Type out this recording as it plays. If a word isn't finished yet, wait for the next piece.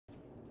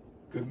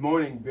Good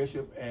morning,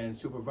 Bishop and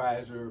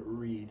Supervisor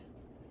Reed.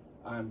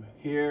 I'm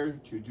here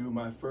to do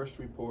my first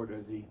report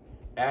as the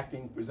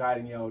acting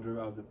presiding elder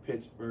of the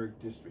Pittsburgh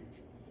district.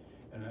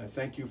 And I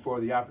thank you for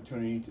the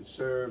opportunity to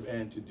serve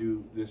and to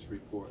do this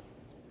report.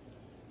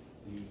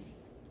 The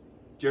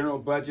general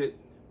budget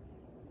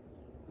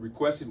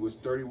requested was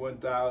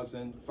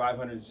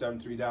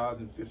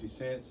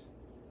 $31,573.50.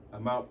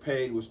 Amount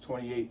paid was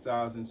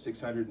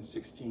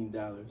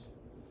 $28,616.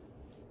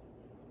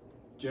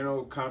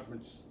 General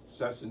conference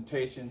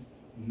sustentation,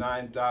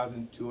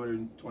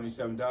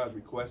 $9,227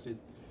 requested,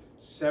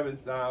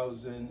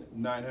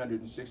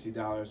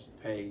 $7,960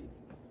 paid.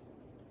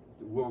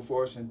 The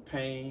Wilberforce and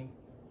Payne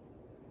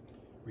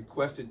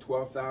requested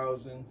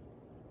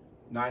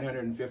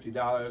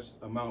 $12,950,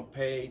 amount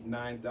paid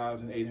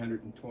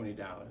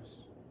 $9,820.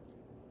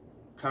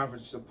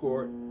 Conference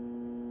support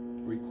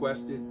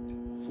requested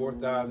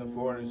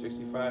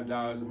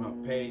 $4,465,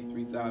 amount paid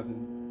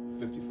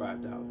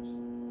 $3,055.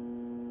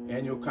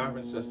 Annual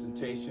conference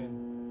sustentation,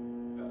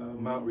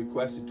 amount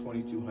requested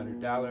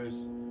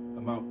 $2,200,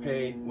 amount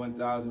paid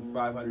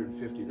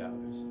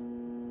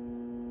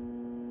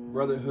 $1,550.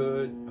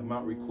 Brotherhood,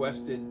 amount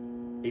requested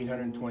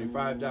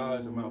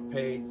 $825, amount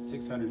paid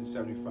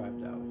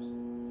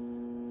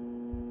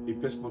 $675.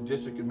 Episcopal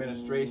District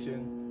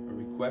Administration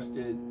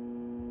requested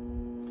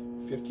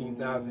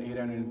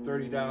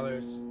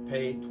 $15,830,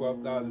 paid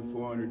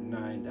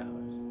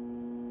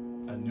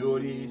 $12,409.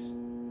 Annuities,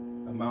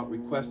 amount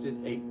requested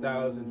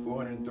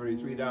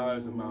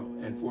 $8,433,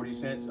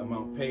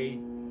 amount paid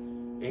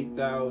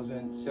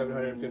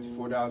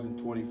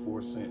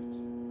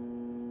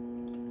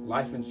 $8,754.24.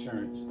 Life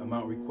insurance,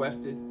 amount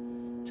requested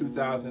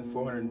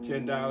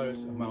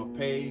 $2,410, amount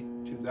paid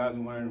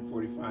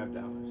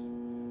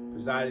 $2,145.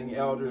 Presiding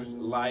elders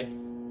life,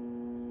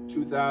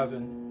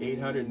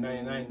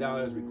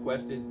 $2,899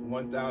 requested,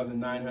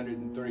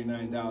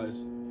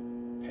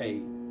 $1,939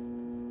 paid.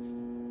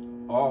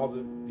 All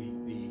the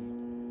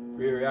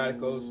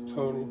periodicals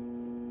total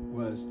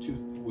was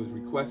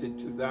requested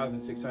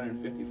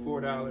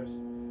 $2,654,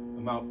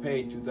 amount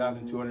paid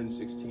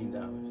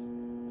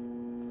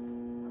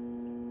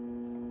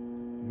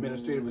 $2,216.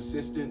 Administrative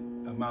assistant,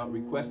 amount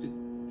requested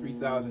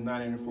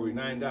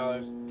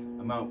 $3,949,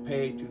 amount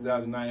paid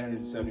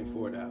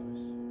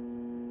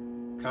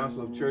 $2,974.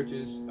 Council of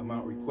Churches,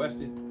 amount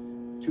requested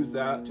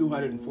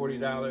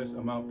 $240,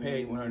 amount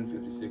paid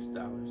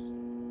 $156.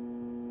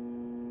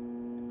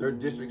 Third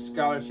District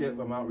Scholarship,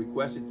 amount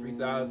requested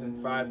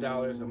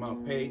 $3,005,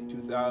 amount paid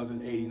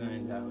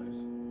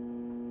 $2,089.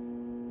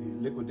 The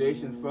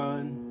Liquidation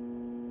Fund,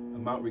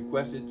 amount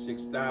requested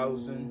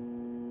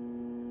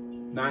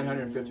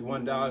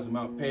 $6,951,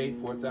 amount paid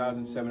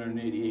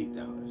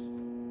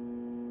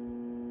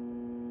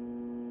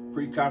 $4,788.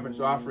 Pre-conference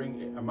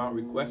offering, amount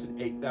requested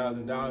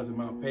 $8,000,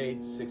 amount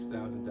paid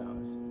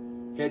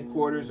 $6,000.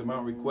 Headquarters,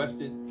 amount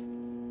requested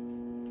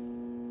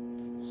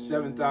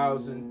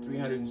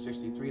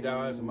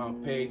 $7,363,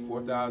 amount paid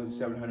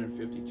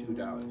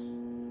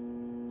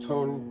 $4,752.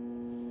 Total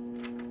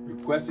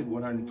requested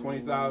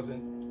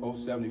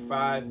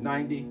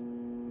 $120,075.90,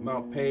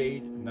 amount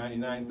paid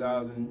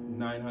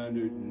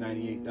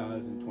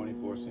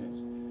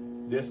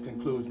 $99,998.24. This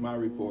concludes my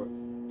report.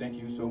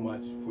 Thank you so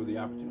much for the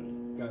opportunity.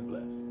 God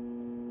bless.